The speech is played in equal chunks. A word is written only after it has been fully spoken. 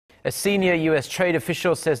A senior U.S. trade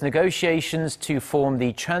official says negotiations to form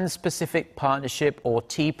the Trans-Pacific Partnership, or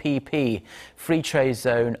TPP, free trade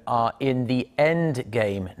zone are in the end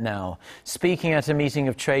game now. Speaking at a meeting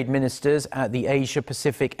of trade ministers at the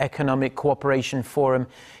Asia-Pacific Economic Cooperation Forum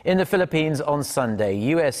in the Philippines on Sunday,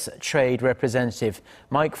 U.S. Trade Representative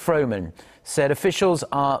Mike Froman said officials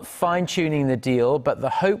are fine-tuning the deal, but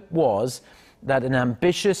the hope was that an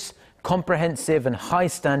ambitious, comprehensive and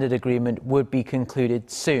high-standard agreement would be concluded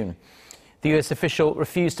soon. The U.S. official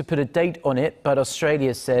refused to put a date on it, but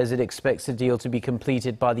Australia says it expects the deal to be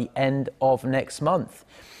completed by the end of next month.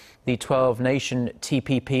 The 12-nation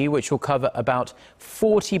TPP, which will cover about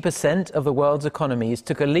 40% of the world's economies,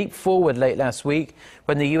 took a leap forward late last week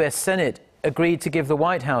when the U.S. Senate agreed to give the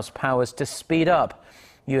White House powers to speed up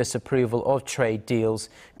U.S. approval of trade deals.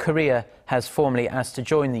 Korea has formally asked to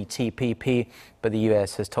join the TPP, but the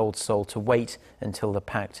U.S. has told Seoul to wait until the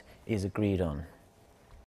pact is agreed on.